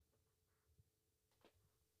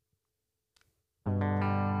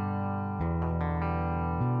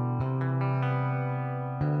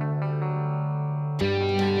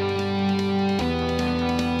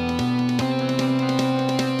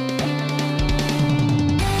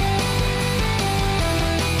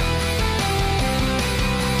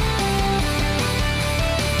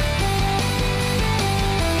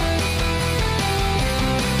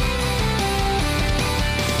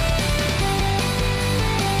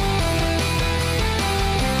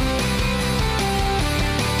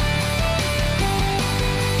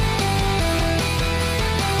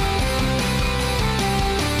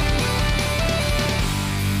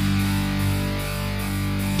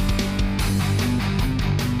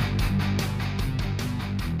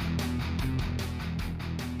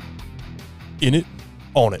in it,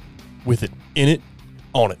 on it, with it, in it,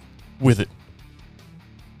 on it, with it.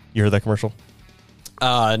 You heard that commercial?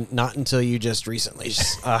 Not until you just recently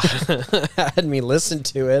had me listen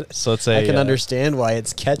to it. So it's I can understand why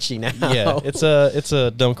it's catchy now. Yeah, it's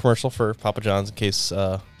a dumb commercial for Papa John's in case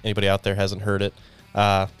anybody out there hasn't heard it.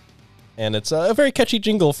 And it's a very catchy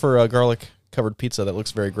jingle for a garlic-covered pizza that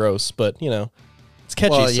looks very gross, but, you know, it's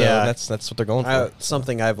catchy, Well, yeah. so that's what they're going for.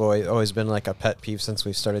 Something I've always been like a pet peeve since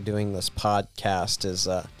we started doing this podcast is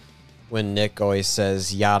when Nick always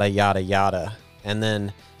says yada, yada, yada. And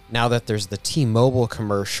then now that there's the T-Mobile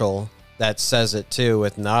commercial that says it too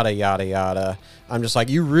with nada, yada, yada, I'm just like,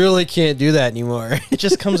 you really can't do that anymore. It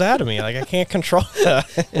just comes out of me. Like, I can't control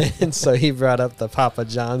that. And so he brought up the Papa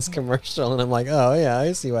John's commercial, and I'm like, oh, yeah,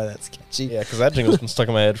 I see why that's catchy. Yeah, because that jingle's been stuck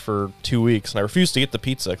in my head for 2 weeks, and I refuse to get the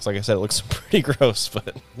pizza because, like I said, it looks pretty gross.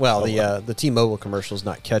 But well, the T-Mobile commercial is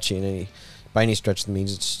not catchy by any stretch of the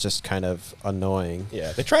means. It's just kind of annoying.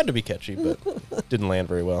 Yeah, they tried to be catchy, but didn't land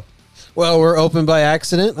very well. Well, we're open by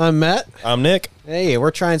accident. I'm Matt. I'm Nick. Hey,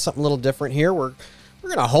 we're trying something a little different here. We're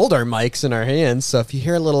going to hold our mics in our hands, so if you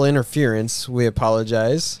hear a little interference, we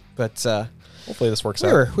apologize. But hopefully this works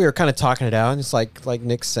out. We were kind of talking it out, and it's like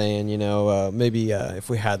Nick's saying, you know, maybe if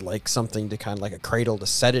we had like something to kind of like a cradle to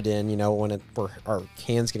set it in, you know, when our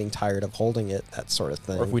hands getting tired of holding it, that sort of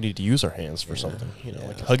thing. Or if we need to use our hands for something, you know,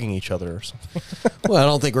 like hugging each other or something. Well, I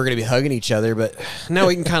don't think we're going to be hugging each other, but now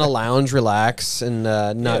we can kind of lounge, relax, and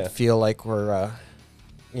not feel like we're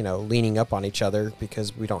you know, leaning up on each other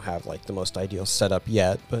because we don't have like the most ideal setup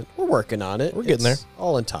yet, but we're working on it. We're getting there.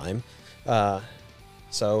 All in time.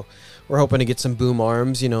 So we're hoping to get some boom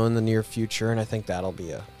arms, you know, in the near future, and I think that'll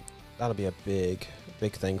be a big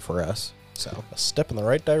thing for us. So a step in the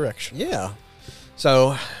right direction. Yeah.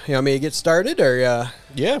 So, you want me to get started, or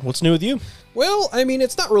yeah, what's new with you? Well, I mean,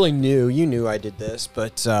 it's not really new. You knew I did this,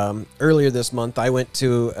 but earlier this month I went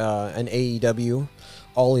to an AEW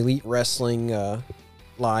All Elite Wrestling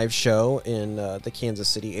live show in the Kansas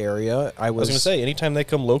City area. I was going to say, anytime they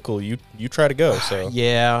come local, you try to go. So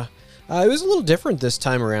yeah, it was a little different this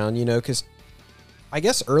time around, you know, because I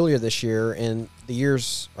guess earlier this year and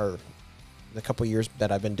the couple years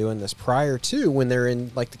that I've been doing this prior to, when they're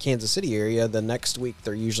in like the Kansas City area, the next week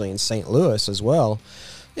they're usually in St. Louis as well,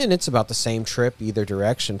 and it's about the same trip either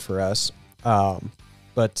direction for us.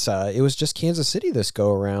 But it was just Kansas City this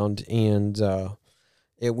go around, and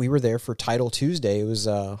we were there for Title Tuesday. It was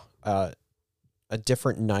a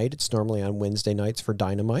different night. It's normally on Wednesday nights for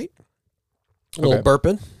Dynamite. A little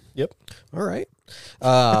burping. Yep. All right.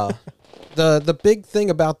 The big thing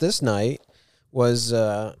about this night was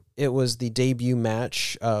it was the debut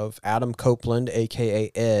match of Adam Copeland,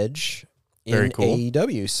 a.k.a. Edge, in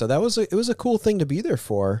AEW. So it was a cool thing to be there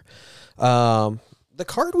for. The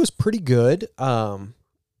card was pretty good.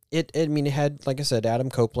 It had, like I said, Adam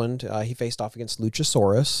Copeland. He faced off against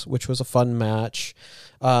Luchasaurus, which was a fun match.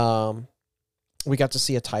 We got to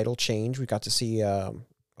see a title change. We got to see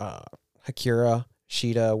Hikaru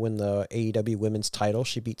Shida win the AEW Women's title.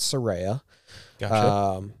 She beat Saraya.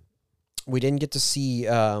 Gotcha. We didn't get to see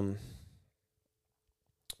the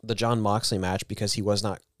Jon Moxley match because he was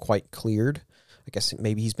not quite cleared. I guess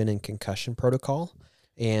maybe he's been in concussion protocol.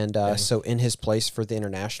 And so in his place for the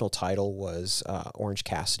international title was Orange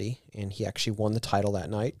Cassidy, and he actually won the title that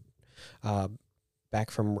night.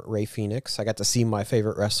 Back from Rey Fenix. I got to see my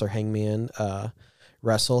favorite wrestler, Hangman,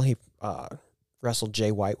 wrestle. He wrestled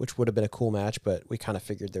Jay White, which would have been a cool match, but we kind of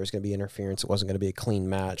figured there was going to be interference. It wasn't going to be a clean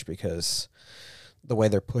match because the way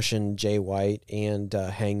they're pushing Jay White and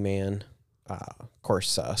Hangman, of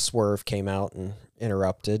course, Swerve came out and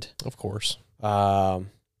interrupted. Of course.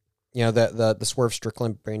 You know, the Swerve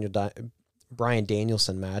Strickland Bryan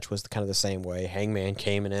Danielson match was kind of the same way. Hangman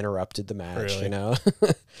came and interrupted the match, really? You know.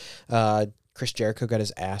 Chris Jericho got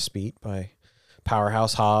his ass beat by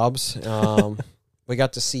Powerhouse Hobbs. We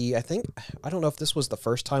got to see, I don't know if this was the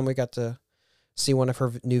first time we got to see one of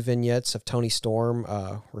her new vignettes of Toni Storm,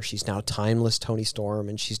 where she's now timeless Toni Storm,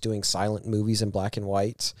 and she's doing silent movies in black and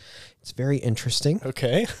white. It's very interesting.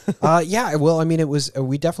 Okay. Yeah, well, I mean,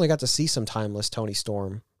 we definitely got to see some timeless Toni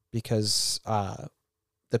Storm, because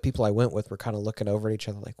the people I went with were kind of looking over at each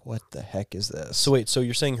other like, what the heck is this? So wait, so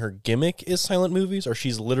you're saying her gimmick is silent movies, or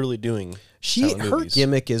she's literally doing silent her movies?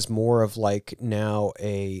 Gimmick is more of like now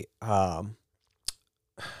a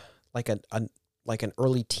like an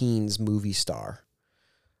early teens movie star.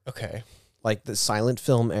 Okay. Like the silent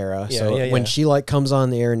film era. Yeah, so yeah. when she like comes on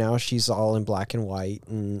the air now, she's all in black and white,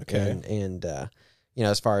 and you know,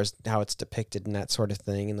 as far as how it's depicted and that sort of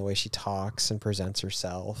thing, and the way she talks and presents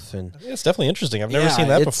herself, and it's definitely interesting. I've never seen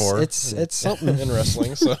that before. It's something in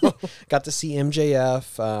wrestling. So got to see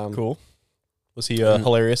MJF. Cool. Was he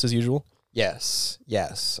hilarious as usual? Yes.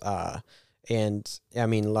 And I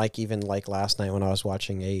mean, even last night when I was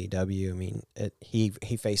watching AEW, I mean, he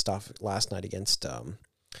faced off last night against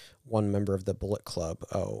one member of the Bullet Club.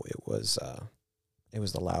 Oh, it was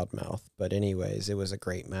the Loudmouth. But anyways, it was a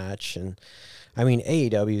great match, and I mean,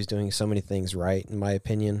 AEW is doing so many things right, in my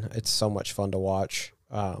opinion. It's so much fun to watch.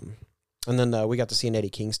 And then we got to see an Eddie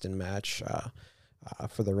Kingston match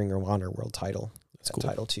for the Ring of Honor World Title. That's cool.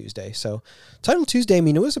 Title Tuesday. So Title Tuesday, I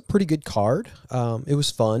mean, it was a pretty good card. It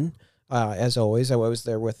was fun. As always, I was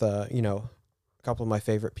there with, a couple of my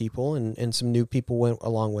favorite people, and some new people went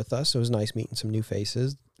along with us. It was nice meeting some new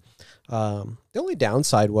faces. The only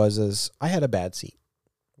downside is I had a bad seat.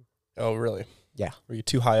 Oh, really? Yeah. Were you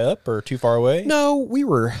too high up or too far away? No, we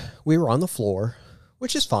were on the floor,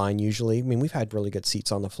 which is fine usually. I mean, we've had really good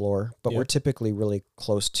seats on the floor, but we're typically really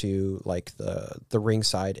close to like the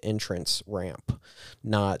ringside entrance ramp,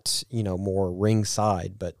 not, more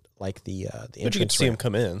ringside, but like the entrance. But you get to see him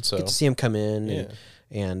come in. So get to see him come in,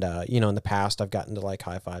 and in the past I've gotten to like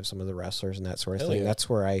high five some of the wrestlers and that sort of thing. Yeah. That's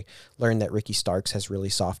where I learned that Ricky Starks has really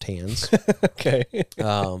soft hands. Okay.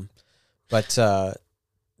 But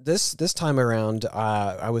this time around,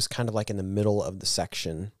 I was kind of like in the middle of the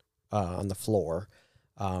section on the floor,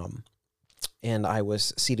 and I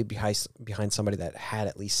was seated behind somebody that had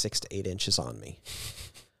at least 6 to 8 inches on me.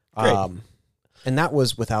 And that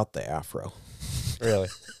was without the afro. Really?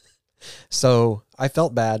 So I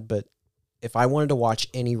felt bad, but if I wanted to watch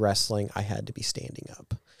any wrestling, I had to be standing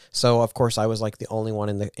up. So of course I was like the only one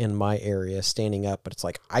in my area standing up, but it's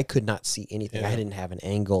like I could not see anything. I didn't have an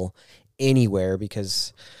angle anywhere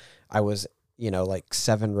because I was, like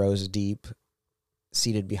 7 rows deep,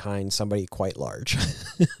 seated behind somebody quite large.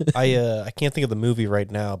 I can't think of the movie right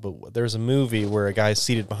now, but there's a movie where a guy's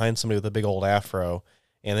seated behind somebody with a big old afro,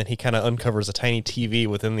 and then he kind of uncovers a tiny TV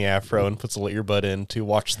within the afro and puts a little earbud in to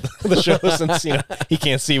watch the show since he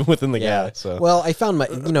can't see within the guy. So well, I found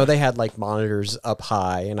they had like monitors up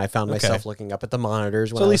high, and I found myself looking up at the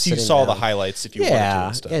monitors. So at least you saw the highlights if you wanted to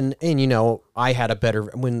and stuff. And I had a better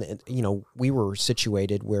when we were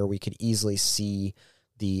situated where we could easily see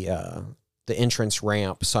the entrance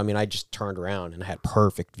ramp. So I mean, I just turned around and had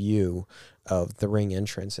perfect view of the ring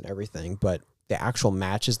entrance and everything, but the actual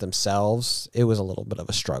matches themselves, it was a little bit of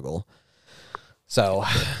a struggle. So,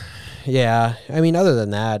 yeah, I mean, other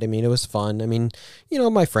than that, I mean, it was fun. I mean,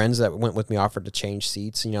 my friends that went with me offered to change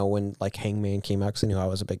seats, when like Hangman came out, because I knew I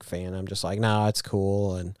was a big fan. I'm just like, nah, it's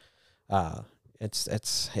cool. And,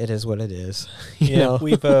 it is what it is.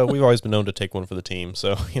 We've always been known to take one for the team.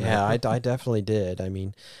 So, Yeah, I definitely did. I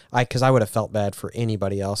mean, because I would have felt bad for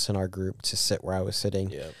anybody else in our group to sit where I was sitting.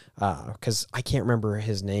 Yeah. Because I can't remember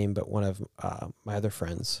his name, but one of my other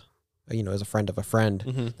friends, is a friend of a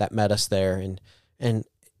friend that met us there, and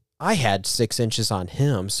I had 6 inches on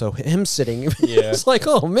him, so him sitting, it's like,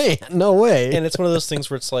 oh man, no way. And it's one of those things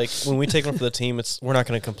where it's like when we take one for the team, we're not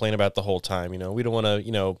going to complain about the whole time. We don't want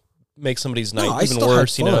to, make somebody's night even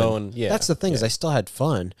worse, and that's the thing is I still had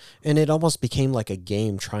fun, and it almost became like a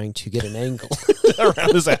game trying to get an angle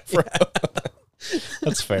around his afro.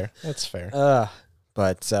 That's fair.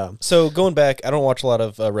 But so going back, I don't watch a lot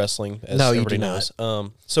of wrestling, as everybody knows.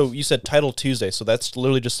 Not. So you said Title Tuesday, so that's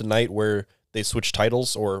literally just a night where they switch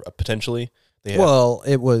titles, or potentially they have... Well,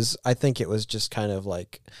 I think it was just kind of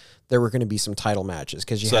like there were going to be some title matches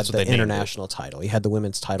because you had the international title. You had the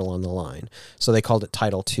women's title on the line. So they called it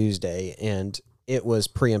Title Tuesday, and it was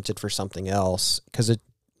preempted for something else because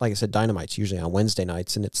like I said, Dynamite's usually on Wednesday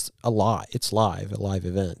nights, and it's a live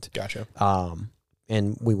event. Gotcha.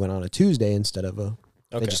 And we went on a Tuesday instead of a...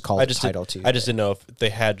 They just called it Title Tuesday. I just didn't know if they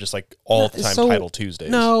had just like all the time Title Tuesdays.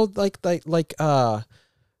 No, like that.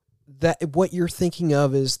 What you're thinking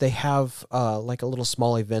of is they have like a little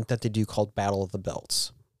small event that they do called Battle of the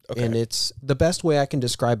Belts. Okay. And it's the best way I can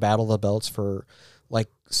describe Battle of the Belts for like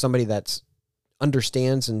somebody that's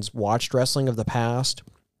understands and watched wrestling of the past,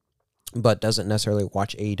 but doesn't necessarily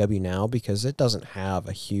watch AEW now because it doesn't have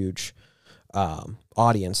a huge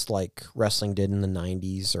audience like wrestling did in the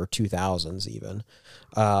 90s or 2000s even.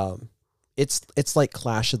 It's like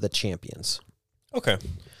Clash of the Champions. Okay.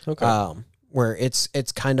 Where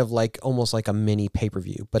it's kind of like almost like a mini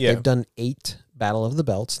pay-per-view, but they've done 8 Battle of the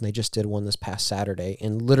Belts, and they just did one this past Saturday.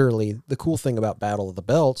 And literally, the cool thing about Battle of the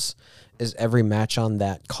Belts is every match on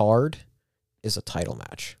that card is a title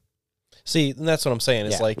match. See, and that's what I'm saying.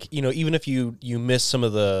 It's like, even if you miss some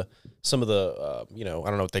of the I don't know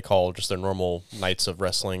what they call just their normal nights of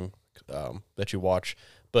wrestling that you watch,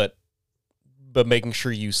 but making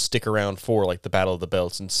sure you stick around for like the Battle of the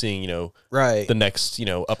Belts and seeing, right, the next,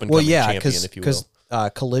 up and coming champion, if you will. Because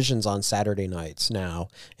Collisions on Saturday nights now,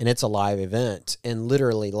 and it's a live event. And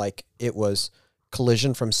literally, like, it was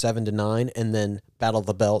Collision from 7 to 9, and then Battle of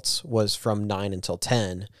the Belts was from 9 until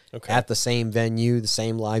 10 at the same venue, the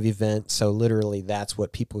same live event. So literally, that's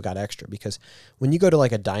what people got extra, because when you go to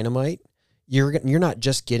like a Dynamite, you're not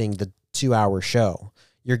just getting the 2-hour show.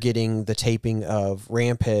 You're getting the taping of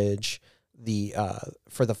Rampage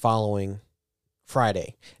for the following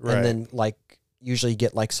Friday, and then like usually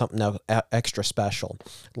get like something extra special.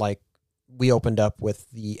 Like we opened up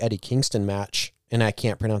with the Eddie Kingston match. And I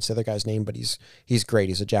can't pronounce the other guy's name, but he's great.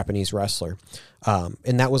 He's a Japanese wrestler.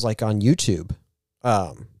 And that was like on YouTube.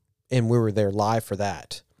 And we were there live for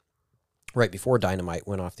that right before Dynamite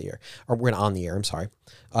went off the air. Or went on the air, I'm sorry.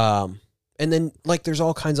 And then like there's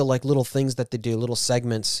all kinds of like little things that they do, little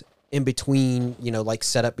segments in between, you know, like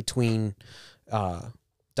set up between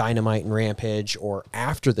Dynamite and Rampage or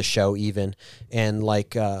after the show even. And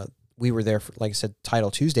like we were there for, like I said,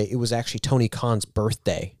 Title Tuesday. It was actually Tony Khan's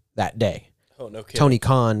birthday that day. Oh, no kidding. Tony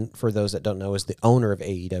Khan, for those that don't know, is the owner of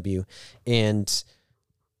AEW, and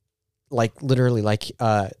like literally, like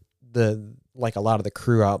a lot of the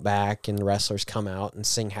crew out back and the wrestlers come out and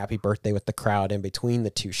sing "Happy Birthday" with the crowd in between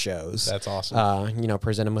the two shows. That's awesome. You know,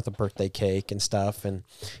 present them with a birthday cake and stuff, and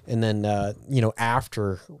then you know,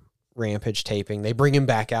 after Rampage taping, they bring him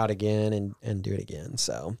back out again and do it again.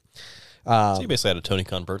 So you basically had a Tony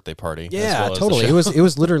Khan birthday party. Yeah, totally. It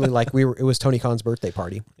was literally like it was Tony Khan's birthday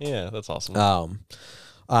party. Yeah, that's awesome.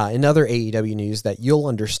 In other AEW news that you'll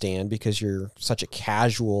understand because you're such a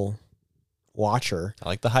casual watcher. I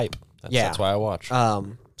like the hype. That's why I watch.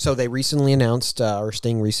 So they recently announced, or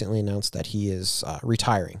Sting recently announced that he is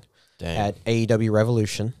retiring at AEW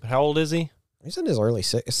Revolution. How old is he? He's in his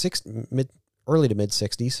early to mid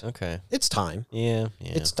 60s. Okay. It's time. Yeah.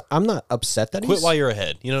 I'm not upset that Quit while you're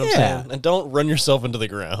ahead. You know what I'm saying? And don't run yourself into the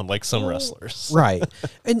ground like some wrestlers. Right.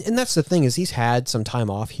 And that's the thing is he's had some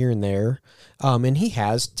time off here and there. And he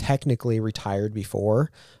has technically retired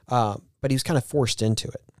before, but he was kind of forced into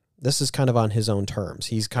it. This is kind of on his own terms.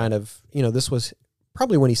 He's kind of, you know, this was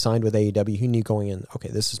probably when he signed with AEW, he knew going in, okay,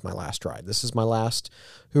 this is my last ride. This is my last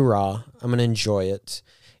hoorah. I'm going to enjoy it.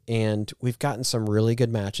 And we've gotten some really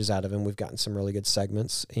good matches out of him. We've gotten some really good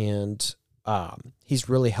segments. And he's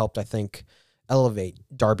really helped, I think, elevate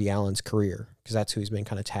Darby Allin's career, because that's who he's been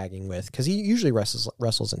kind of tagging with, because he usually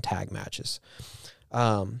wrestles in tag matches.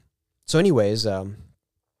 So anyways, that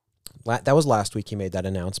was last week he made that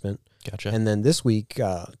announcement. Gotcha. And then this week,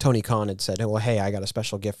 Tony Khan had said, well, hey, I got a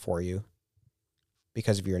special gift for you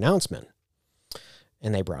because of your announcement.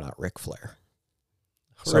 And they brought out Ric Flair.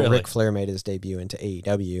 So really? Ric Flair made his debut into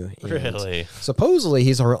AEW. Really? Supposedly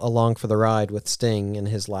he's along for the ride with Sting in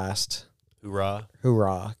his last hoorah.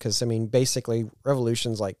 Because, I mean, basically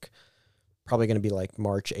Revolution's like probably going to be like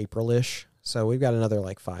March, April-ish. So we've got another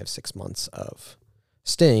like 5-6 months of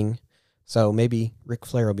Sting. So maybe Ric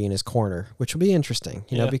Flair will be in his corner, which will be interesting,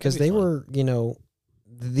 you know, because they were, you know,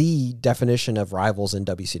 the definition of rivals in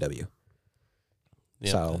WCW.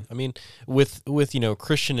 Yeah, so I mean, with you know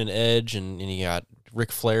Christian and Edge, and you got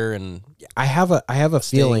Ric Flair, and I have a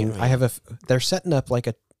Sting, feeling they're setting up like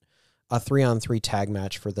a 3-on-3 tag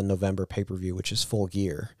match for the November pay-per-view, which is Full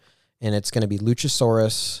Gear, and it's going to be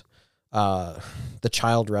Luchasaurus, the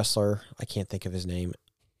child wrestler, I can't think of his name,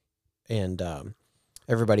 and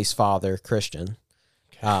everybody's father, Christian.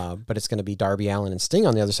 But it's going to be Darby Allin and Sting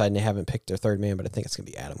on the other side, and they haven't picked their third man, but I think it's going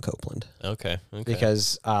to be Adam Copeland. Okay.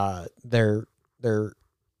 Because they're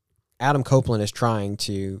Adam Copeland is trying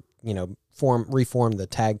to, you know, reform the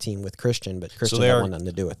tag team with Christian, but Christian doesn't want nothing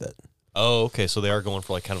to do with it. Oh, okay. So they are going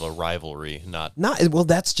for like kind of a rivalry, not well.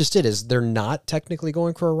 That's just it. Is they're not technically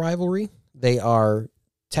going for a rivalry. They are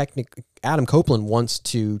Adam Copeland wants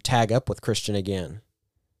to tag up with Christian again,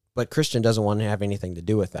 but Christian doesn't want to have anything to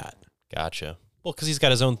do with that. Gotcha. Well, because he's got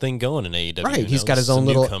his own thing going in AEW. Right. He's got his own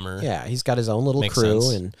little newcomer. Yeah. He's got his own little Makes crew,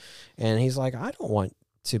 sense. and he's like, I don't want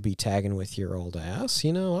to be tagging with your old ass.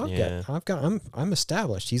 You know, I'm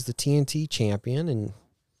established. He's the TNT champion, and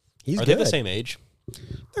he's Are good. they the same age?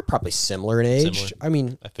 They're probably similar in age. Similar. I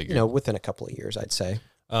mean, I figured. you know, within a couple of years, I'd say.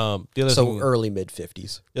 The other So thing, early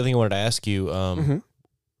mid-50s. the other thing I wanted to ask you, Mhm.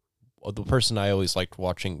 the person I always liked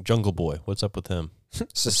watching, Jungle Boy. What's up with him?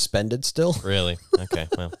 Suspended still. Really? Okay.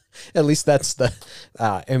 Well, At least that's the.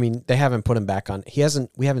 I mean, they haven't put him back on.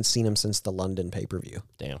 We haven't seen him since the London pay-per-view.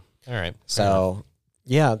 damn. All right. So,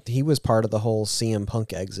 yeah, he was part of the whole CM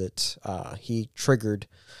Punk exit. He triggered,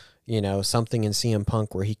 you know, something in CM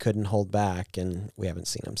Punk where he couldn't hold back, and we haven't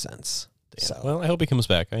seen him since. Damn. So, Well, I hope he comes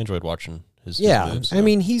back. I enjoyed watching his yeah, moves, I so.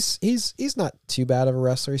 mean, he's not too bad of a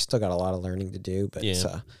wrestler. He's still got a lot of learning to do, but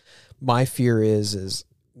my fear is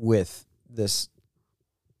with this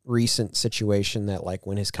recent situation that like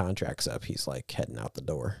when his contract's up, he's like heading out the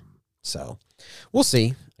door. So we'll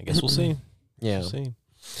see. I guess we'll see. Yeah. We'll see.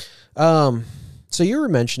 So you were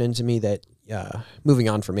mentioning to me that moving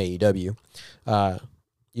on from AEW,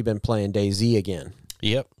 you've been playing DayZ again.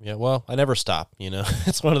 Yep. Yeah. Well, I never stop.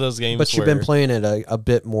 It's one of those games. But you've been playing it a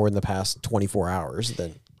bit more in the past 24 hours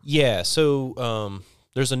than. Yeah. So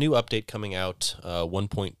there's a new update coming out,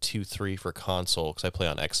 1.23 for console, because I play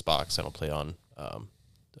on Xbox. I don't play on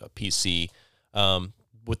PC.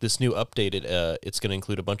 With this new update, it's going to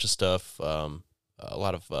include a bunch of stuff, a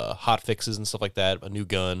lot of hot fixes and stuff like that. A new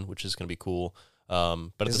gun, which is going to be cool. But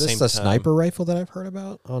at the same time, is this a sniper rifle that I've heard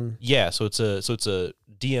about? Yeah. So it's a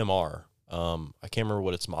DMR. I can't remember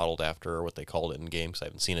what it's modeled after or what they called it in game because I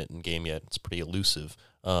haven't seen it in game yet. It's pretty elusive.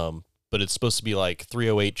 But it's supposed to be like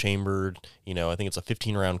 308 chambered. I think it's a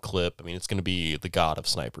 15-round clip. I mean, it's going to be the god of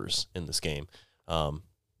snipers in this game.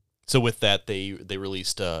 So with that, they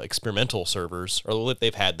released experimental servers, or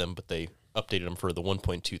they've had them, but they updated them for the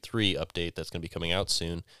 1.23 update that's going to be coming out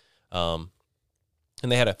soon.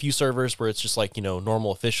 And they had a few servers where it's just like,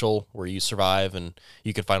 normal official, where you survive and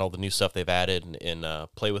you can find all the new stuff they've added and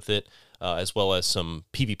play with it, as well as some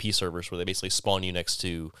PvP servers where they basically spawn you next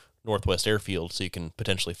to Northwest Airfield so you can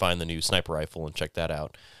potentially find the new sniper rifle and check that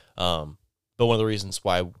out. But one of the reasons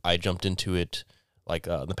why I jumped into it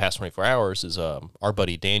in the past 24 hours is our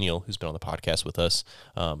buddy Daniel, who's been on the podcast with us.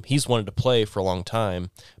 He's wanted to play for a long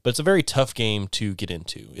time, but it's a very tough game to get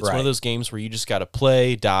into. It's one of those games where you just got to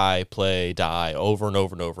play, die, over and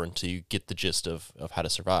over and over until you get the gist of how to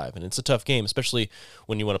survive. And it's a tough game, especially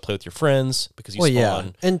when you want to play with your friends, because you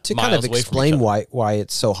spawn And to kind of explain why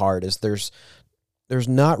it's so hard is there's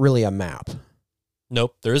not really a map.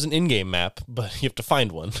 Nope, there is an in-game map, but you have to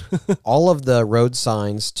find one. All of the road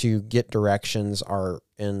signs to get directions are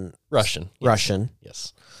in Russian.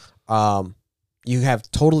 Yes. You have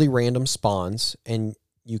totally random spawns, and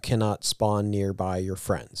you cannot spawn nearby your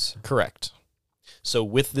friends. Correct. So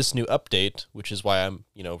with this new update, which is why I'm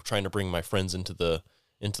trying to bring my friends into the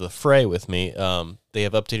fray with me, they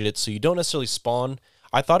have updated it so you don't necessarily spawn.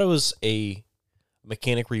 I thought it was a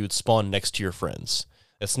mechanic where you would spawn next to your friends.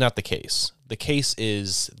 That's not the case. The case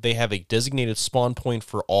is they have a designated spawn point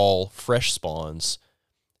for all fresh spawns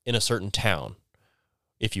in a certain town,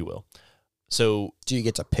 if you will. So do you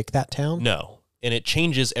get to pick that town? No. And it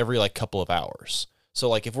changes every couple of hours.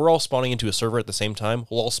 So if we're all spawning into a server at the same time,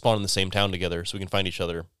 we'll all spawn in the same town together so we can find each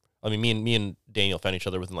other. I mean, me and Daniel found each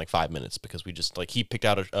other within 5 minutes because we just he picked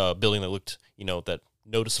out a building that looked, that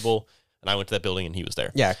noticeable, and I went to that building and he was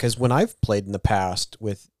there. Yeah, because when I've played in the past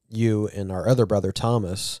with you and our other brother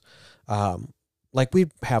Thomas,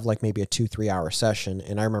 we'd have maybe a 2-3 hour session,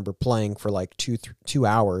 and I remember playing for 2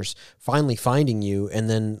 hours, finally finding you, and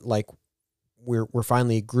then we're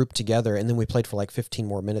finally grouped together, and then we played for 15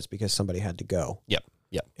 more minutes because somebody had to go. Yep.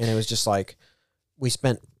 And it was just we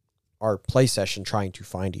spent our play session trying to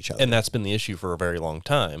find each other. And that's been the issue for a very long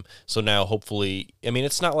time. So now hopefully,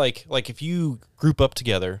 it's not like if you group up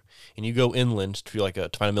together and you go inland to to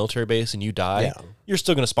find a military base and you die, you're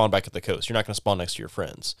still going to spawn back at the coast. You're not going to spawn next to your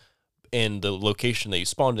friends. And the location that you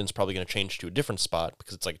spawned in is probably going to change to a different spot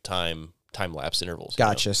because it's time lapse intervals.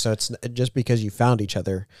 Gotcha. So it's just because you found each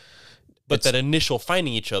other. But that initial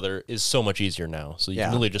finding each other is so much easier now. So you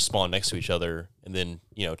can really just spawn next to each other and then,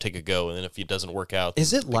 take a go. And then if it doesn't work out...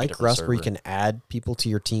 Is it like Rust where you can add people to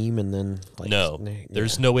your team and then... No.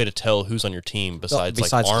 There's no way to tell who's on your team besides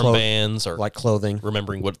armbands or... clothing.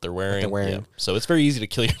 Remembering what they're wearing. Yeah. So it's very easy to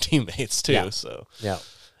kill your teammates too. Yeah. So yeah.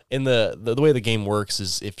 And the way the game works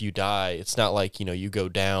is if you die, it's not like, you go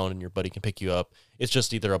down and your buddy can pick you up. It's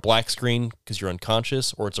just either a black screen because you're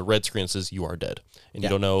unconscious or it's a red screen that says you are dead. And you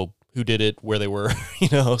don't know who did it, where they were,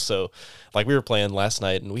 So we were playing last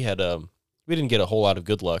night and we had we didn't get a whole lot of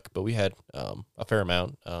good luck, but we had a fair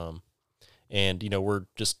amount. And we're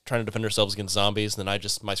just trying to defend ourselves against zombies, and then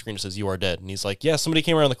my screen just says you are dead. And he's like, yeah, somebody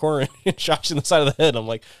came around the corner and shot you in the side of the head. I'm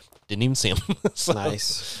like, didn't even see him.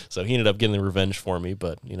 Nice. So he ended up getting the revenge for me,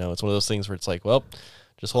 but it's one of those things where it's well,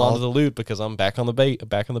 just hold on to the loot because I'm back on the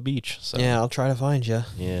beach. So yeah, I'll try to find you.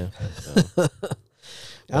 Yeah. So.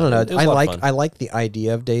 I don't know. I like the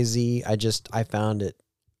idea of DayZ. I found it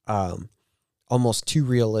almost too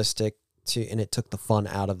realistic and it took the fun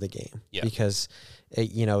out of the game. Yeah. Because I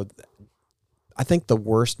think the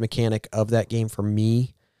worst mechanic of that game for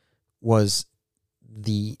me was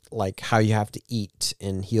the how you have to eat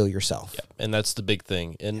and heal yourself. Yeah, and that's the big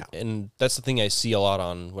thing. And that's the thing I see a lot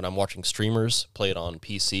on when I'm watching streamers play it on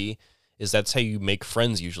PC. Is that's how you make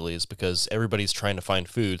friends usually, is because everybody's trying to find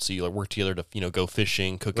food. So you work together to, go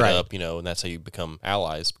fishing, cook it up, and that's how you become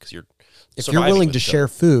allies because you're if you're willing to share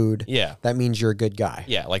food, yeah, that means you're a good guy.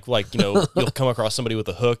 Yeah, like you'll come across somebody with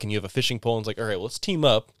a hook and you have a fishing pole and it's like, all right, well, let's team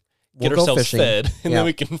up, get ourselves fed, and then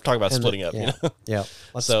we can talk about splitting up. Yeah, you know? Yeah.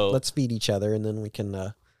 Let's feed each other, and then we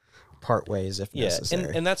can part ways if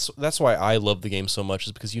necessary. And that's why I love the game so much,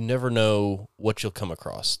 is because you never know what you'll come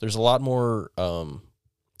across. There's a lot more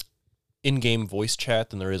in-game voice chat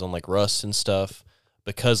than there is on like Rust and stuff,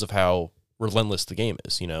 because of how relentless the game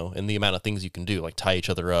is, and the amount of things you can do, like tie each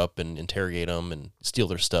other up and interrogate them and steal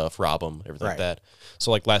their stuff, rob them, everything like that. So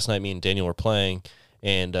like last night, me and Daniel were playing,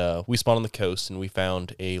 and we spawned on the coast and we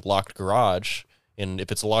found a locked garage. And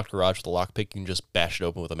if it's a locked garage with a lockpick, you can just bash it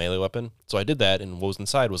open with a melee weapon. So I did that, and what was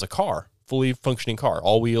inside was a car, fully functioning car,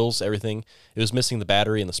 all wheels, everything. It was missing the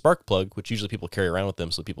battery and the spark plug, which usually people carry around with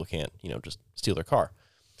them so people can't, just steal their car.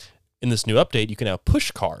 In this new update, you can now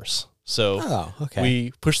push cars. So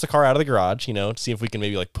we pushed the car out of the garage, to see if we can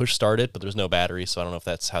maybe like push start it, but there's no battery, so I don't know if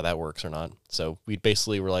that's how that works or not. So we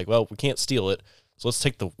basically were like, well, we can't steal it, so let's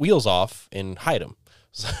take the wheels off and hide them.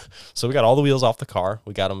 So we got all the wheels off the car.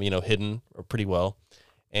 We got them, hidden pretty well.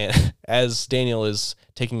 And as Daniel is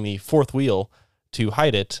taking the fourth wheel to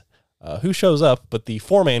hide it, who shows up but the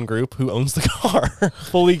 4-man group who owns the car,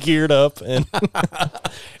 fully geared up, and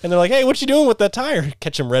and they're like, hey, what you doing with that tire?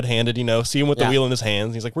 Catch him red-handed, see him with the wheel in his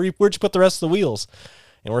hands. He's like, where'd you put the rest of the wheels?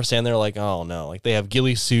 And we're standing there like, oh no, like they have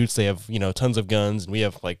ghillie suits, they have tons of guns, and we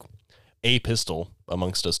have like a pistol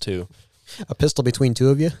amongst us too. A pistol between two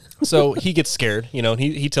of you? So he gets scared, and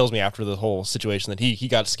he tells me after the whole situation that he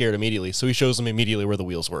got scared immediately. So he shows them immediately where the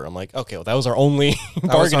wheels were. I'm like, okay, well, that was our only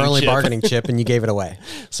bargaining chip, and you gave it away.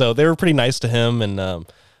 So they were pretty nice to him, and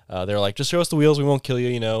they're like, just show us the wheels, we won't kill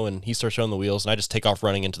you, and he starts showing the wheels, and I just take off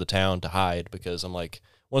running into the town to hide, because I'm like,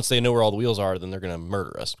 once they know where all the wheels are, then they're going to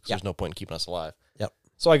murder us, because there's no point in keeping us alive. Yep.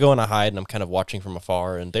 So I go and I hide, and I'm kind of watching from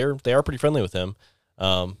afar, and they are pretty friendly with him.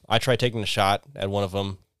 I try taking a shot at one of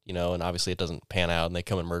them, and obviously it doesn't pan out, and they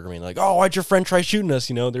come and murder me, and like, oh, why'd your friend try shooting us?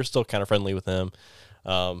 They're still kind of friendly with him.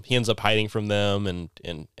 He ends up hiding from them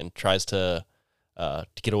and tries to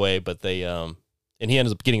get away, but they and he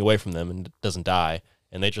ends up getting away from them and doesn't die,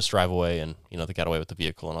 and they just drive away, and they got away with the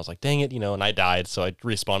vehicle, and I was like, dang it, and I died, so I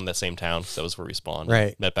respawned in that same town, because that was where we spawned.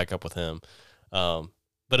 Right. Met back up with him.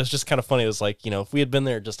 But it's just kind of funny. It was like, if we had been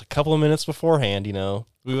there just a couple of minutes beforehand,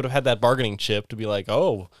 we would have had that bargaining chip to be like,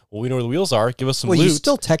 oh, well, we know where the wheels are. Give us some loot. Well, you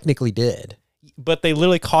still technically did. But they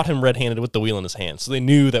literally caught him red-handed with the wheel in his hand, so they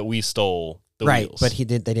knew that we stole the wheels. But they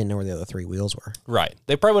didn't know where the other 3 wheels were. Right.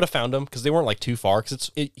 They probably would have found them, because they weren't like too far,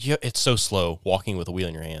 because it's so slow walking with a wheel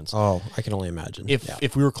in your hands. Oh, I can only imagine.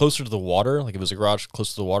 If we were closer to the water, like if it was a garage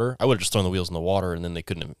close to the water, I would have just thrown the wheels in the water, and then they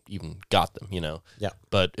couldn't have even got them, Yeah.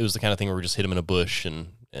 But it was the kind of thing where we just hit them in a bush and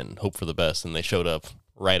hope for the best, and they showed up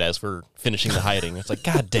right as we're finishing the hiding. It's like,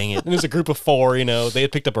 God dang it. And it was a group of 4, they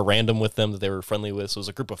had picked up a random with them that they were friendly with, so it was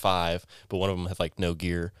a group of 5, but one of them had like no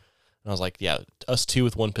gear. And I was like, yeah, us 2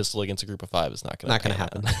 with 1 pistol against a group of 5 is not going to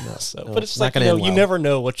happen. No, so, no, but it's like, you never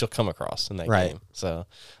know what you'll come across in that game. So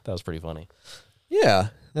that was pretty funny. Yeah,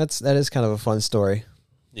 that is kind of a fun story.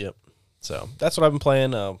 Yep. So that's what I've been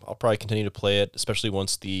playing. I'll probably continue to play it, especially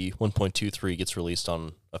once the 1.23 gets released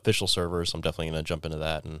on official servers. I'm definitely going to jump into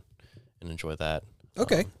that and enjoy that.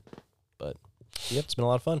 Okay. But yep, it's been a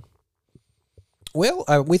lot of fun. Well,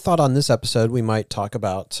 we thought on this episode we might talk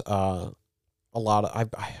about a lot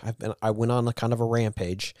of. I went on a kind of a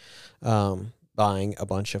rampage, buying a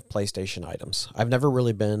bunch of PlayStation items. I've never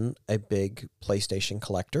really been a big PlayStation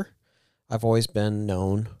collector. I've always been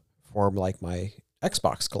known for like my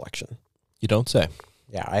Xbox collection. You don't say.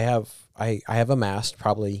 Yeah, I have amassed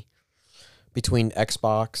probably between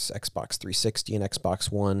Xbox 360, and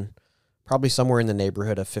Xbox One, probably somewhere in the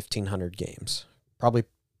neighborhood of 1,500 games. Probably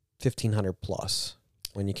 1,500 plus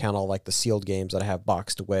when you count all like the sealed games that I have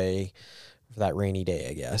boxed away for that rainy day,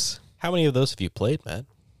 I guess. How many of those have you played, Matt?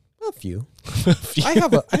 A few. I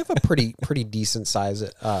have a pretty decent size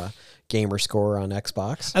gamer score on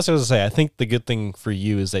Xbox. That's what I was gonna say. I think the good thing for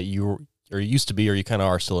you is that you used to be, or you kind of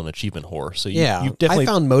are still an achievement whore. So you definitely I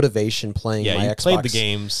found motivation playing my Xbox. Played the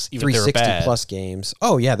games, even 360 if they were bad. Plus games.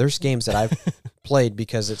 Oh yeah, there's games that I've played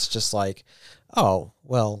because it's just like, oh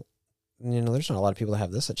well, there's not a lot of people that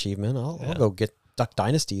have this achievement. I'll go get Duck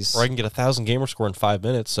Dynasties, or I can get 1,000 gamer score in 5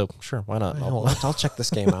 minutes. So sure, why not? I'll check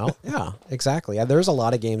this game out. Yeah, exactly. There's a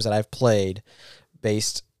lot of games that I've played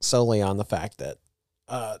based solely on the fact that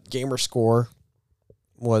gamer score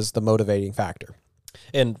was the motivating factor.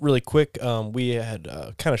 And really quick, we had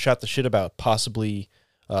kind of shot the shit about possibly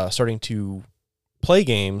starting to play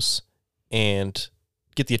games and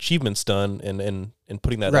get the achievements done and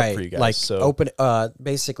putting that up for you guys. Like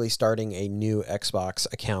basically starting a new Xbox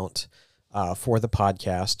account for the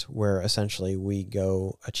podcast, where essentially we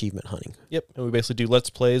go achievement hunting. Yep, and we basically do Let's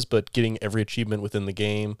Plays, but getting every achievement within the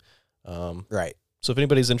game. Right. So if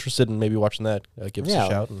anybody's interested in maybe watching that, give us a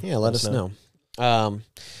shout. And let us know.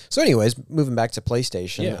 So anyways, moving back to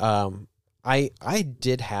PlayStation, I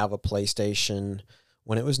did have a PlayStation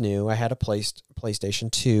when it was new. I had a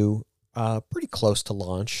PlayStation 2 pretty close to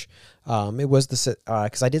launch. It was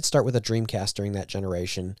because I did start with a Dreamcast during that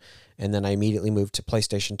generation, and then I immediately moved to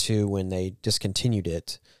PlayStation 2 when they discontinued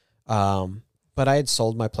it. But I had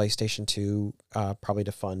sold my PlayStation 2 probably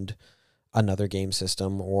to fund another game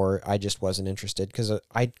system, or I just wasn't interested because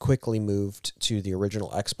I quickly moved to the original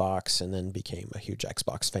Xbox and then became a huge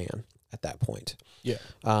Xbox fan at that point. Yeah.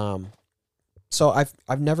 So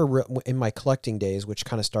I've never in my collecting days, which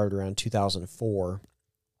kind of started around 2004,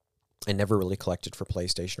 I never really collected for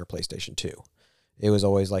PlayStation or PlayStation 2. It was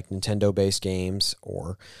always like Nintendo-based games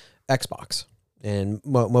or Xbox, and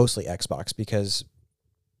mostly Xbox because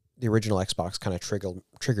the original Xbox kind of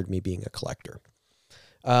triggered me being a collector.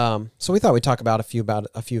 So we thought we'd talk about a few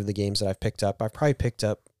of the games that I've picked up. I've probably picked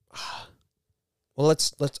up,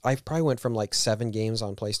 I probably went from like 7 games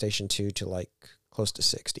on PlayStation 2 to like close to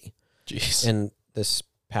 60. Jeez. In this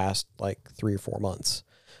past like 3 or 4 months.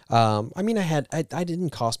 I mean, I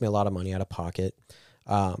didn't cost me a lot of money out of pocket.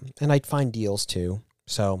 And I'd find deals too.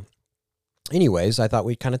 So anyways, I thought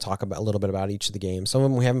we'd kind of talk about a little bit about each of the games. Some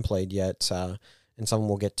of them we haven't played yet, and some of them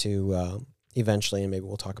we'll get to eventually, and maybe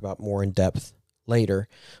we'll talk about more in depth later.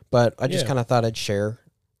 But I just kind of thought I'd share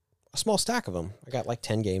a small stack of them. I got like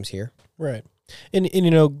 10 games here. Right. And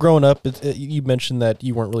you know, growing up, you mentioned that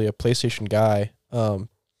you weren't really a PlayStation guy.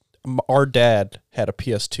 Our dad had a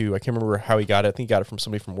PS2. I can't remember how he got it. I think he got it from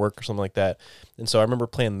somebody from work or something like that. And so I remember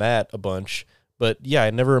playing that a bunch. But yeah,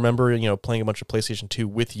 I never remember, playing a bunch of PlayStation 2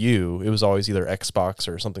 with you. It was always either Xbox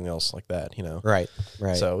or something else like that, Right.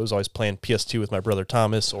 So it was always playing PS2 with my brother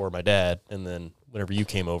Thomas or my dad. And then whenever you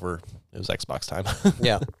came over, it was Xbox time.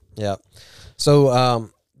 Yeah.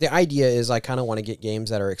 So the idea is I kind of want to get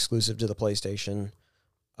games that are exclusive to the PlayStation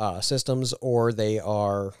systems, or they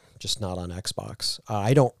are just not on Xbox.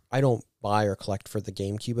 I don't buy or collect for the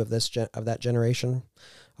GameCube of that generation.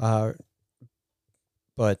 But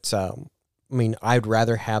I mean, I'd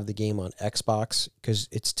rather have the game on Xbox because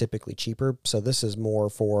it's typically cheaper. So this is more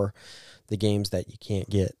for the games that you can't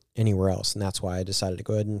get anywhere else, and that's why I decided to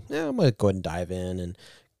go ahead and I'm going to go ahead and dive in, and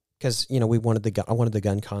because I wanted the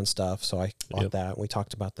GunCon stuff, so I bought that. And we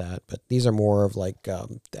talked about that, but these are more of like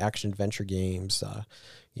the action adventure games, some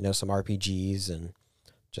RPGs and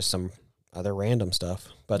just some other random stuff.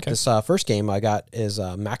 But this first game I got is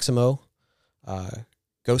Maximo,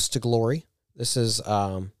 Ghost to Glory. This is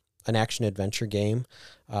an action adventure game.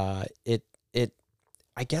 I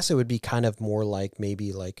guess it would be kind of more like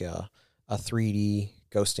maybe like a 3D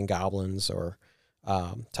Ghosts and Goblins or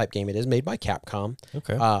type game. It is made by Capcom.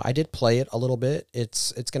 Okay. I did play it a little bit.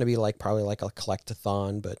 It's going to be like probably like a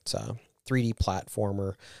collectathon, but 3D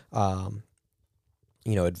platformer,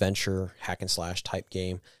 adventure hack and slash type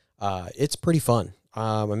game. It's pretty fun.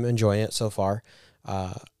 I'm enjoying it so far.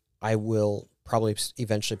 I will probably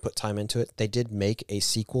eventually put time into it. They did make a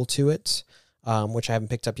sequel to it, which I haven't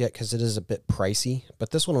picked up yet because it is a bit pricey.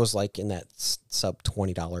 But this one was like in that sub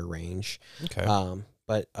 $20 range. Okay.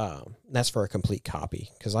 But that's for a complete copy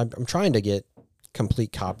because I'm trying to get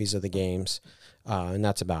complete copies of the games, and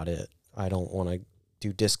that's about it. I don't want to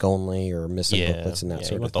do disc only or missing booklets and that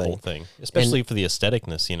sort of thing. The whole thing, especially for the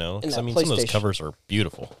aestheticness, Because I mean, some of those covers are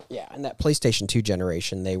beautiful. Yeah, and that PlayStation 2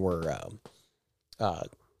 generation, they were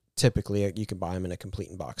typically you could buy them in a complete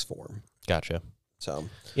in box form. Gotcha. So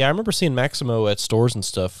yeah, I remember seeing Maximo at stores and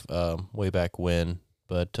stuff way back when,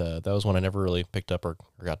 but that was one I never really picked up or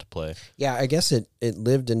got to play. Yeah, I guess it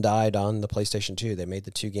lived and died on the PlayStation 2. They made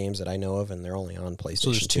the 2 games that I know of, and they're only on PlayStation 2.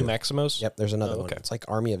 So there's 2 Maximos? Yep, there's another one. It's like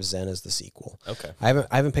Army of Zen is the sequel. Okay. I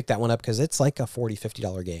haven't picked that one up because it's like a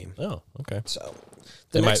 $40-$50 game. Oh, okay. So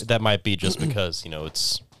that might be just because,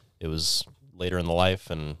 it was later in the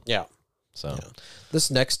life and so this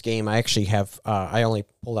next game I actually have I only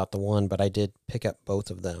pulled out the one, but I did pick up both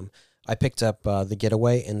of them. I picked up The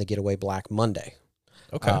Getaway and The Getaway Black Monday.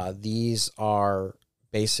 Okay. These are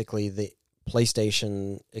basically the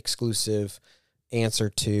PlayStation exclusive answer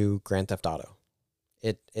to Grand Theft Auto.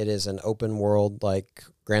 It is an open world like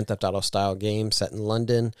Grand Theft Auto style game set in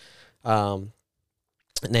London, and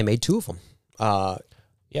they made 2 of them.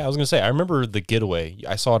 Yeah, I was going to say, I remember The Getaway.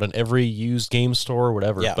 I saw it in every used game store or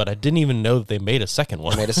whatever, but I didn't even know that they made a second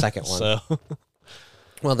one. They made a second one. So.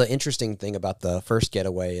 Well, the interesting thing about the first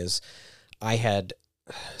Getaway is I had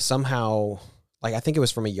somehow, I think it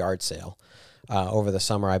was from a yard sale. over the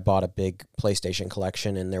summer, I bought a big PlayStation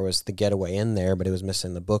collection, and there was the Getaway in there, but it was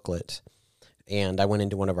missing the booklet. And I went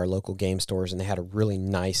into one of our local game stores, and they had a really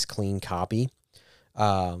nice, clean copy.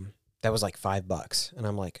 That was like $5, and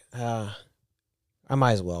I'm like, I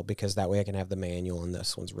might as well, because that way I can have the manual, and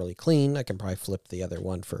this one's really clean. I can probably flip the other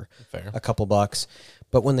one for a couple bucks.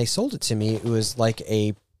 But when they sold it to me, it was like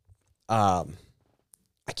a, I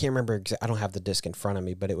can't remember. I don't have the disc in front of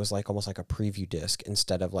me, but it was like almost like a preview disc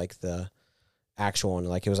instead of like the actual one.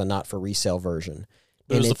 Like it was a not for resale version.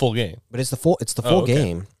 But it was the full game. But it's the full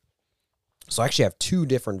game. So I actually have 2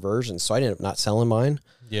 different versions. So I ended up not selling mine.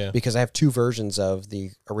 Yeah. Because I have 2 versions of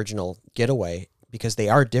the original Getaway, because they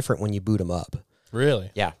are different when you boot them up.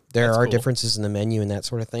 Really? Yeah. There are differences in the menu and that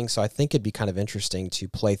sort of thing. So I think it'd be kind of interesting to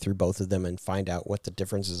play through both of them and find out what the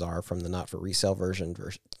differences are from the not for resale version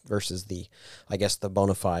versus the, I guess, the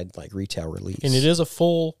bona fide like retail release. And it is a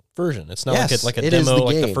full version. It's not like a it demo, is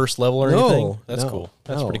like the first level or anything. That's no, cool.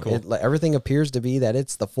 That's pretty cool. Everything appears to be that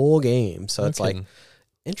it's the full game. So it's like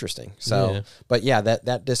interesting. So, but yeah,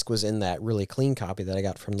 that disc was in that really clean copy that I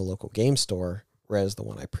got from the local game store, whereas the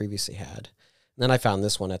one I previously had. And then I found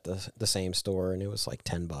this one at the same store, and it was like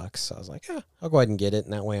 $10. So I was like, I'll go ahead and get it,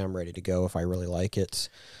 and that way I'm ready to go if I really like it.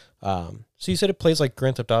 So you said it plays like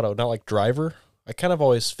Grand Theft Auto, not like Driver? I kind of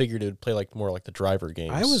always figured it would play like more like the Driver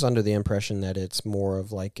games. I was under the impression that it's more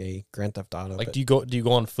of like a Grand Theft Auto. Like, do you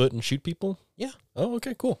go on foot and shoot people? Yeah. Oh,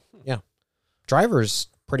 okay, cool. Yeah. Driver's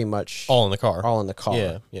pretty much all in the car. All in the car.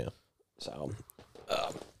 Yeah, yeah. So,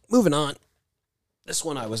 moving on. This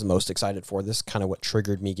one I was most excited for. This is kind of what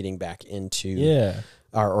triggered me getting back into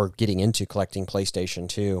or getting into collecting PlayStation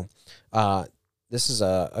 2. This is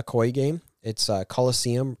a Koei game. It's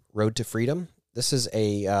Coliseum Road to Freedom. This is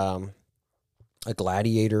a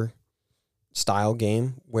gladiator style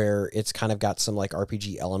game where it's kind of got some like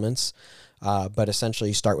RPG elements, but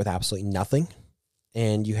essentially you start with absolutely nothing,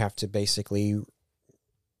 and you have to basically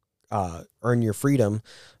earn your freedom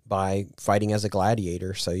by fighting as a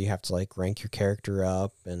gladiator. So you have to like rank your character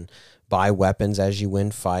up and buy weapons as you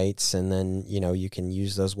win fights, and then you can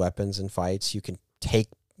use those weapons in fights. You can take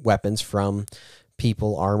weapons from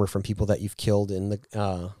people, armor from people that you've killed in the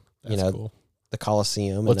cool. the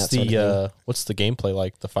Coliseum. What's what's the gameplay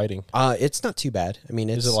like? The fighting? It's not too bad. I mean,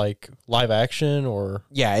 is it like live action or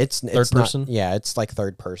it's third person? It's like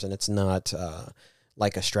third person. It's not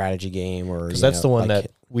like a strategy game, or because that's the one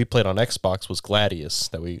that we played on Xbox was Gladius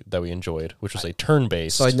that we enjoyed, which was a turn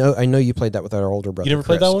based. So I know you played that with our older brother. You never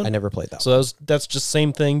played that one? I never played that. So that's just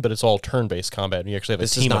same thing, but it's all turn based combat. And you actually have a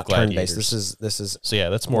team of gladiators. This is so yeah,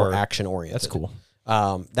 that's more action oriented. That's cool.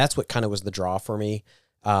 That's what kind of was the draw for me.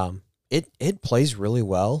 It plays really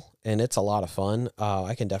well, and it's a lot of fun.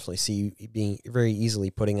 I can definitely see being very easily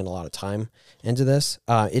putting in a lot of time into this.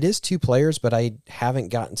 It is 2 players, but I haven't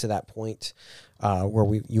gotten to that point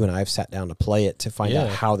where you and I have sat down to play it to find out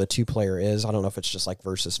how the 2-player is. I don't know if it's just like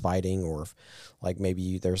versus fighting, or if like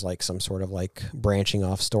maybe there's like some sort of like branching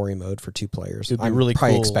off story mode for 2 players. I'm really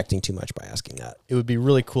probably expecting too much by asking that. It would be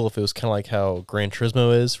really cool if it was kind of like how Gran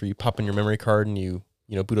Turismo is, where you pop in your memory card and you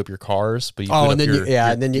boot up your cars, but you boot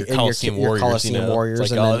and then your Coliseum Warriors. Coliseum Warriors,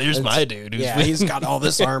 it's like, and there's my dude. He's got all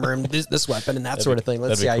this armor and this weapon and that sort of thing.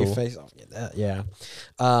 Let's see how you face off. Yeah.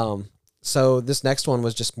 So this next one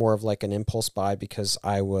was just more of like an impulse buy, because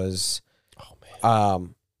I was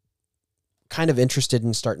kind of interested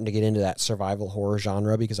in starting to get into that survival horror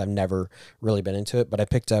genre, because I've never really been into it. But I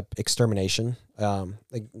picked up Extermination,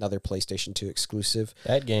 another PlayStation 2 exclusive.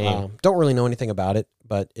 That game. Don't really know anything about it,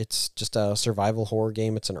 but it's just a survival horror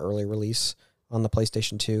game. It's an early release on the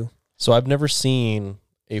PlayStation 2. So I've never seen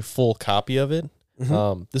a full copy of it.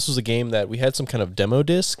 Mm-hmm. This was a game that we had some kind of demo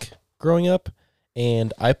disc growing up,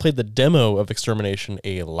 and I played the demo of Extermination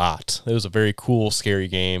a lot. It was a very cool, scary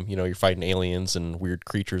game. You're fighting aliens and weird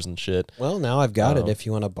creatures and shit. Well, now I've got it if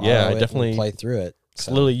you want to borrow it and play through it.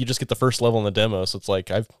 So. Literally, you just get the first level in the demo, so it's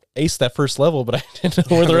like, I've aced that first level, but I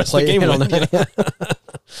didn't know where the rest of the game went.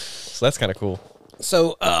 So that's kind of cool.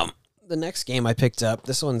 So the next game I picked up,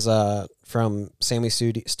 this one's from Sammy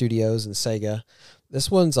Studios and Sega.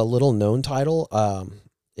 This one's a little known title.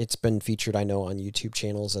 It's been featured, I know, on YouTube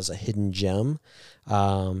channels as a hidden gem.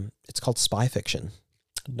 It's called Spy Fiction.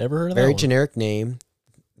 Never heard of that. Very generic name.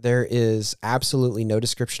 There is absolutely no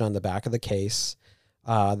description on the back of the case.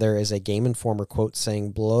 There is a Game Informer quote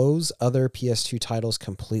saying, blows other PS2 titles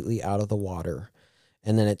completely out of the water.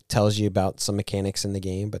 And then it tells you about some mechanics in the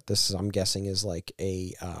game, but this, I'm guessing, is like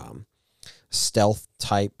a stealth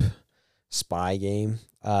type spy game.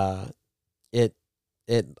 My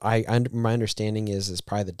understanding is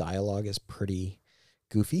probably the dialogue is pretty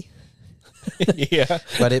goofy. Yeah.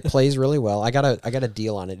 But it plays really well. I got a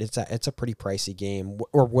deal on it. It's a pretty pricey game,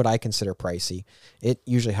 or what I consider pricey. It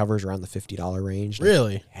usually hovers around the $50 range.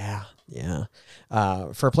 Really? Yeah.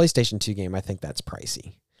 For a PlayStation 2 game, I think that's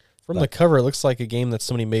pricey. From the cover, it looks like a game that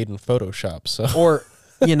somebody made in Photoshop. So, or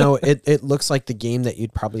it looks like the game that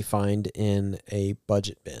you'd probably find in a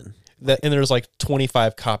budget bin. And there's like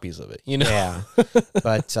 25 copies of it. Yeah.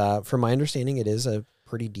 But from my understanding, it is a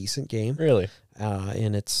pretty decent game. Really?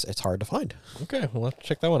 And it's hard to find. Okay, well, let's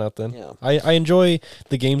check that one out then. Yeah. I enjoy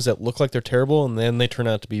the games that look like they're terrible, and then they turn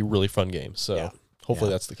out to be really fun games. So hopefully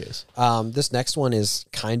that's the case. This next one is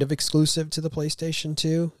kind of exclusive to the PlayStation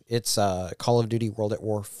 2. It's Call of Duty World at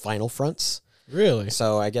War Final Fronts. Really?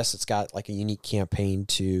 So I guess it's got like a unique campaign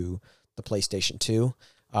to the PlayStation 2.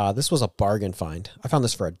 This was a bargain find. I found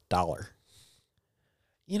this for $1.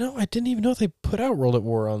 I didn't even know they put out World at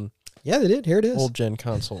War on Yeah, they did. Here it is. old gen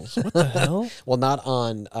consoles. What the hell? Well, not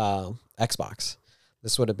on Xbox.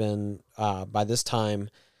 This would have been, by this time,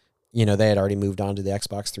 they had already moved on to the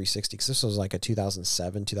Xbox 360, because this was like a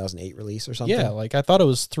 2007, 2008 release or something. Yeah, like I thought it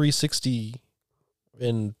was 360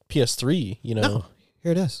 and PS3, No,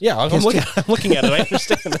 here it is. Yeah, I'm looking at it. I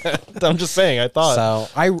understand that. I'm just saying, I thought. So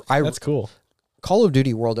I that's cool. Call of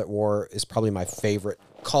Duty World at War is probably my favorite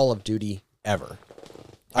Call of Duty ever.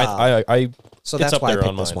 So that's why I picked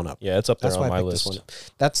on this mine. one up. Yeah, it's up there That's on why I my picked list.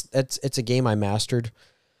 this one up. It's a game I mastered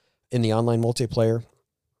in the online multiplayer.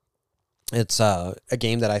 It's a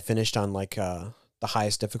game that I finished on like the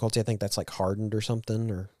highest difficulty. I think that's like hardened or something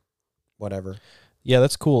or whatever. Yeah,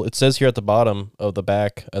 that's cool. It says here at the bottom of the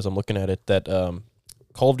back, as I'm looking at it, that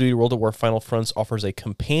Call of Duty World at War Final Fronts offers a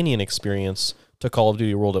companion experience to Call of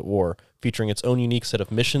Duty World at War, featuring its own unique set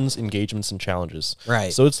of missions, engagements, and challenges.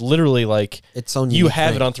 Right. So it's literally like Its own you unique have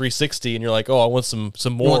thing. it on 360, and you're like, oh, I want some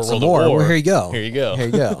more You want some World more? at War. Well, here you go. Here you go. Here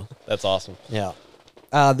you go. That's awesome. Yeah.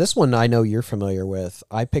 This one I know you're familiar with.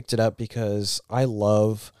 I picked it up because I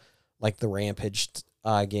love like the Rampage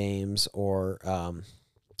games, or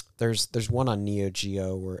there's one on Neo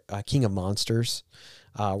Geo where King of Monsters,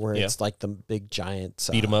 where it's like the big giant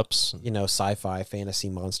Beat 'em ups. Sci-fi fantasy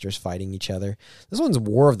monsters fighting each other. This one's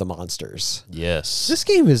War of the Monsters. Yes. This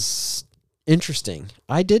game is interesting.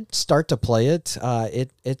 I did start to play it.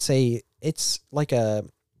 It's like a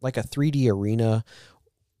 3D arena,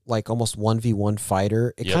 like almost 1v1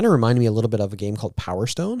 fighter. It kind of reminded me a little bit of a game called Power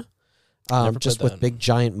Stone, just with big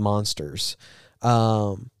giant monsters.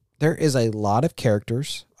 There is a lot of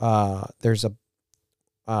characters. There's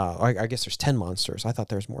I guess there's 10 monsters. I thought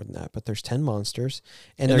there was more than that, but there's 10 monsters,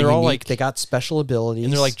 and they're all unique. They got special abilities,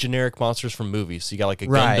 and they're like generic monsters from movies. So you got like a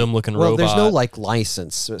right. Gundam looking well, robot. There's no like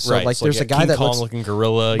license. So right. like so there's like a guy King that Kong looks looking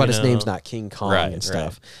gorilla, but his name's not King Kong and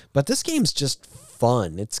stuff. Right. But this game's just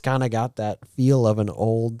fun. It's kind of got that feel of an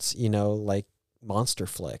old, like monster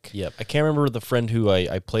flick. Yep. I can't remember the friend who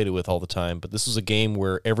I played it with all the time, but this was a game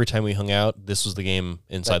where every time we hung out, this was the game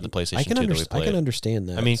inside the PlayStation 2 that we played. I can understand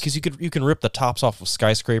that. I mean, because you can rip the tops off of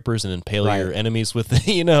skyscrapers and impale your enemies with it,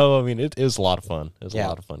 I mean, it is a lot of fun. It was a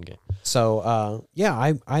lot of fun game. So,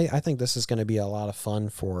 I think this is going to be a lot of fun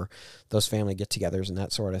for those family get-togethers and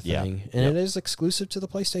that sort of thing. And it is exclusive to the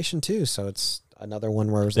PlayStation 2, so it's another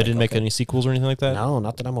one where they didn't make any sequels or anything like that. No,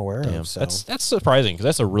 not that I'm aware of. So that's surprising because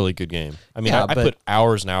that's a really good game. I mean, I put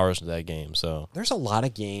hours and hours into that game. So there's a lot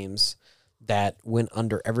of games that went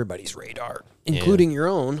under everybody's radar, including your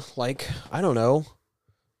own. Like I don't know,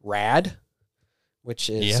 Rad, which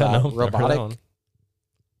is robotic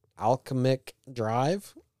alchemic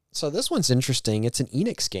drive. So this one's interesting. It's an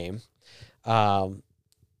Enix game.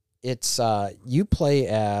 It's you play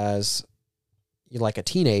as like a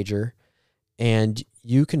teenager. And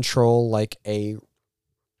you control like a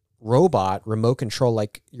robot, remote control,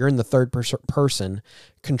 like you're in the third person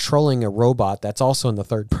controlling a robot that's also in the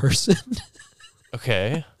third person.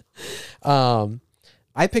 Okay.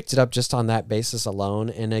 I picked it up just on that basis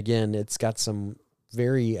alone. And again, it's got some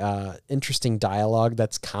very interesting dialogue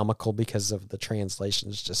that's comical because of the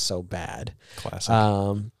translation is just so bad.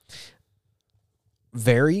 Classic.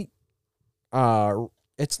 Very,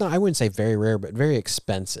 it's not, I wouldn't say very rare, but very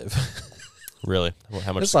expensive. Really? Well,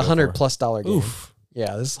 how much? This is $100+ game. Oof.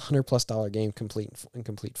 Yeah, this is $100+ game in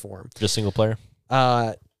complete form. Just single player?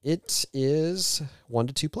 It is 1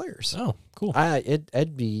 to 2 players. Oh, cool.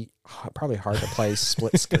 It'd be probably hard to play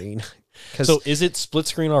split screen. So is it split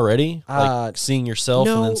screen already? Like seeing yourself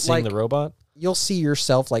and then seeing the robot? You'll see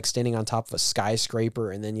yourself like standing on top of a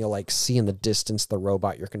skyscraper, and then you'll like see in the distance the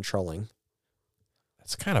robot you're controlling.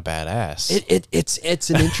 It's kind of badass. It's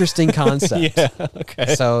an interesting concept. Yeah.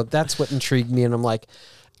 Okay. So that's what intrigued me, and I'm like,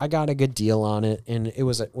 I got a good deal on it, and it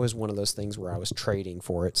was one of those things where I was trading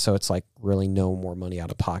for it, so it's like really no more money out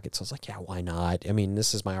of pocket. So I was like, yeah, why not? I mean,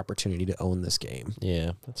 this is my opportunity to own this game.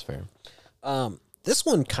 Yeah, that's fair. This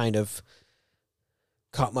one kind of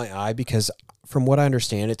caught my eye because, from what I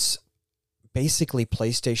understand, it's basically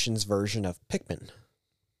PlayStation's version of Pikmin.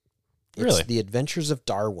 It's Really? The Adventures of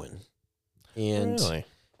Darwin. And Really?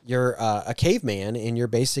 you're a caveman, and you're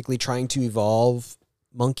basically trying to evolve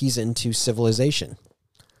monkeys into civilization.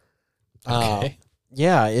 Okay.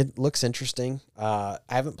 Yeah, it looks interesting. I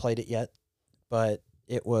haven't played it yet, but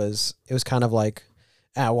it was kind of like,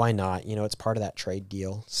 why not? You know, it's part of that trade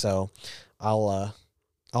deal. So I'll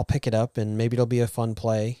pick it up, and maybe it'll be a fun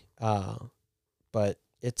play. But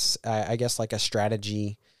it's I guess like a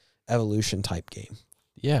strategy evolution type game.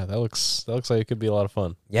 Yeah, that looks like it could be a lot of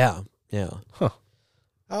fun. Yeah. Huh.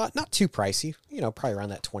 Not too pricey. You know, probably around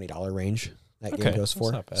that $20 range that Okay, game goes that's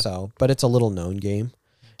for. not bad. So, but it's a little known game.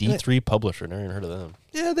 D3 publisher. Never even heard of them.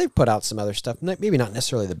 Yeah, they've put out some other stuff. Maybe not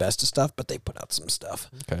necessarily the best of stuff, but they put out some stuff.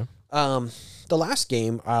 Okay. The last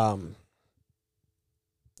game,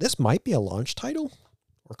 this might be a launch title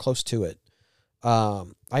or close to it.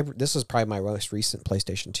 This is probably my most recent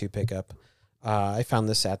PlayStation 2 pickup. I found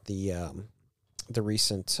this at the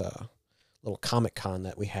recent little Comic-Con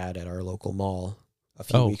that we had at our local mall a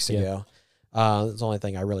few weeks ago. It's the only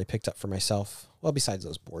thing I really picked up for myself. Well, besides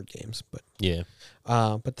those board games, but yeah.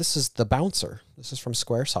 But this is The Bouncer. This is from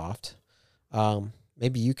Squaresoft.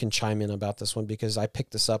 Maybe you can chime in about this one because I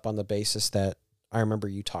picked this up on the basis that I remember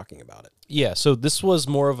you talking about it. Yeah, so this was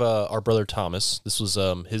more of our brother Thomas. This was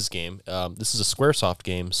his game. This is a Squaresoft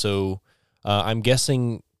game, so I'm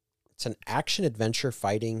guessing it's an action adventure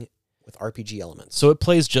fighting with RPG elements. So it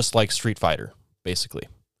plays just like Street Fighter, basically.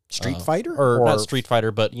 Street Fighter, or not Street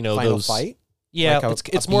Fighter, but you know Final those. Fight. Yeah, like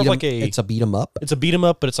it's more of like a. It's a beat 'em up. It's a beat 'em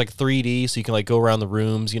up, but it's like 3D, so you can like go around the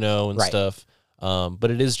rooms, you know, and stuff. But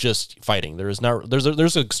it is just fighting. There's a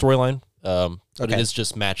storyline, but it is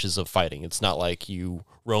just matches of fighting. It's not like you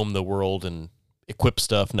roam the world and equip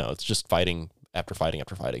stuff. No, it's just fighting after fighting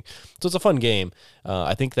after fighting. So it's a fun game.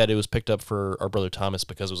 I think that it was picked up for our brother Thomas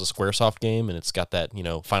because it was a Squaresoft game and it's got that, you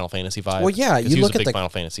know, Final Fantasy vibe. Well, yeah, you look at the Final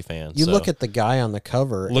Fantasy fan. You look at the guy on the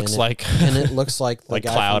cover. And it looks like the like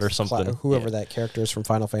guy Cloud from or something. Whoever that character is from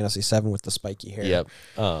Final Fantasy VII with the spiky hair. Yep.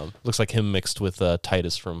 Looks like him mixed with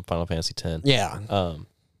Titus from Final Fantasy X. Yeah.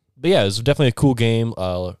 But yeah, it was definitely a cool game.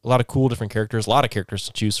 A lot of cool different characters, a lot of characters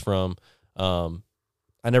to choose from.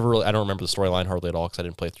 I don't remember the storyline hardly at all because I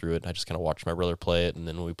didn't play through it. I just kind of watched my brother play it, and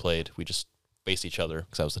then when we played, we just faced each other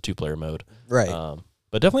because that was the 2-player mode. Right.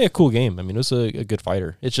 But definitely a cool game. I mean, it was a good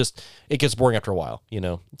fighter. It's just, it gets boring after a while, you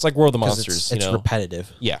know? It's like World of the Monsters, it's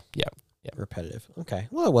repetitive. Yeah. Repetitive. Okay.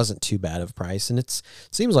 Well, it wasn't too bad of price, and it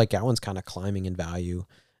seems like that one's kind of climbing in value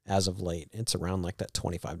as of late. It's around like that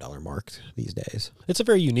 $25 mark these days. It's a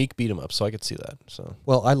very unique beat 'em up, so I could see that. So,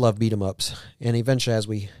 well, I love beat 'em ups, and eventually as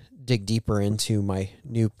we dig deeper into my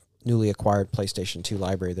newly acquired PlayStation 2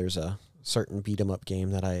 library, there's a certain beat 'em up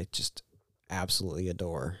game that I just absolutely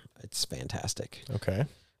adore. It's fantastic. Okay.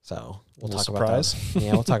 So we'll talk surprise. about that.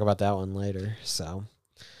 Yeah, we'll talk about that one later. So,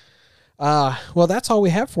 well, that's all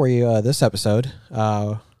we have for you this episode.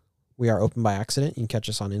 We are Open by Accident. You can catch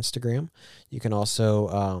us on Instagram. You can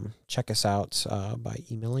also check us out by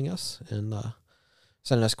emailing us and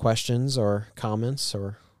sending us questions or comments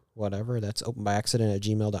or whatever. That's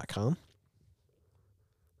openbyaccident@gmail.com.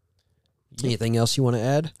 Yep. Anything else you want to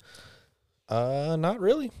add? Not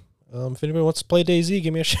really. If anybody wants to play DayZ,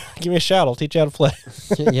 give me a shout. I'll teach you how to play.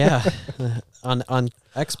 Yeah, on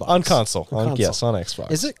Xbox, on console. Yes, on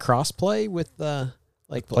Xbox. Is it cross-play with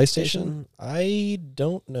like PlayStation? I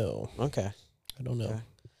don't know. Okay, I don't know. Okay.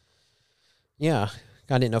 Yeah,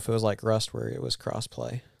 I didn't know if it was like Rust where it was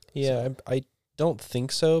cross-play. Yeah, so. I don't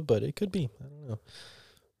think so, but it could be. I don't know.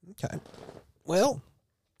 Okay. Well,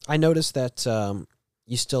 I noticed that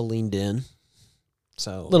you still leaned in.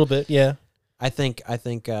 So a little bit, yeah. I think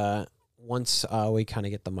once we kind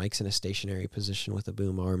of get the mics in a stationary position with a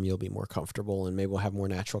boom arm, you'll be more comfortable and maybe we'll have more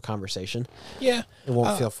natural conversation. Yeah. It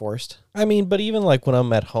won't feel forced. I mean, but even like when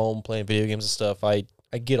I'm at home playing video games and stuff, I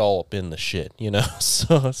get all up in the shit, you know?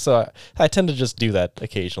 So I tend to just do that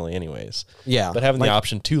occasionally anyways. Yeah. But having the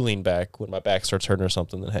option to lean back when my back starts hurting or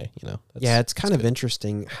something, then hey, you know. It's kind of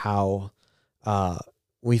interesting how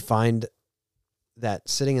we find that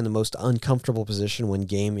sitting in the most uncomfortable position when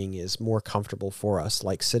gaming is more comfortable for us,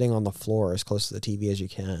 like sitting on the floor as close to the TV as you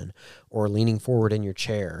can or leaning forward in your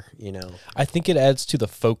chair, you know. I think it adds to the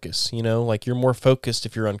focus, you know, like you're more focused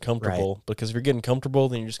if you're uncomfortable because if you're getting comfortable,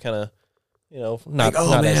 then you're just kind of, you know, not. Like,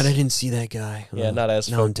 not man, I didn't see that guy. Yeah, not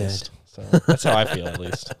as now focused. So that's how I feel at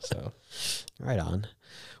least. So right on.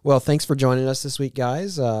 Well, thanks for joining us this week,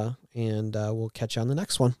 guys, and we'll catch you on the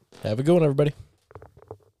next one. Have a good one, everybody.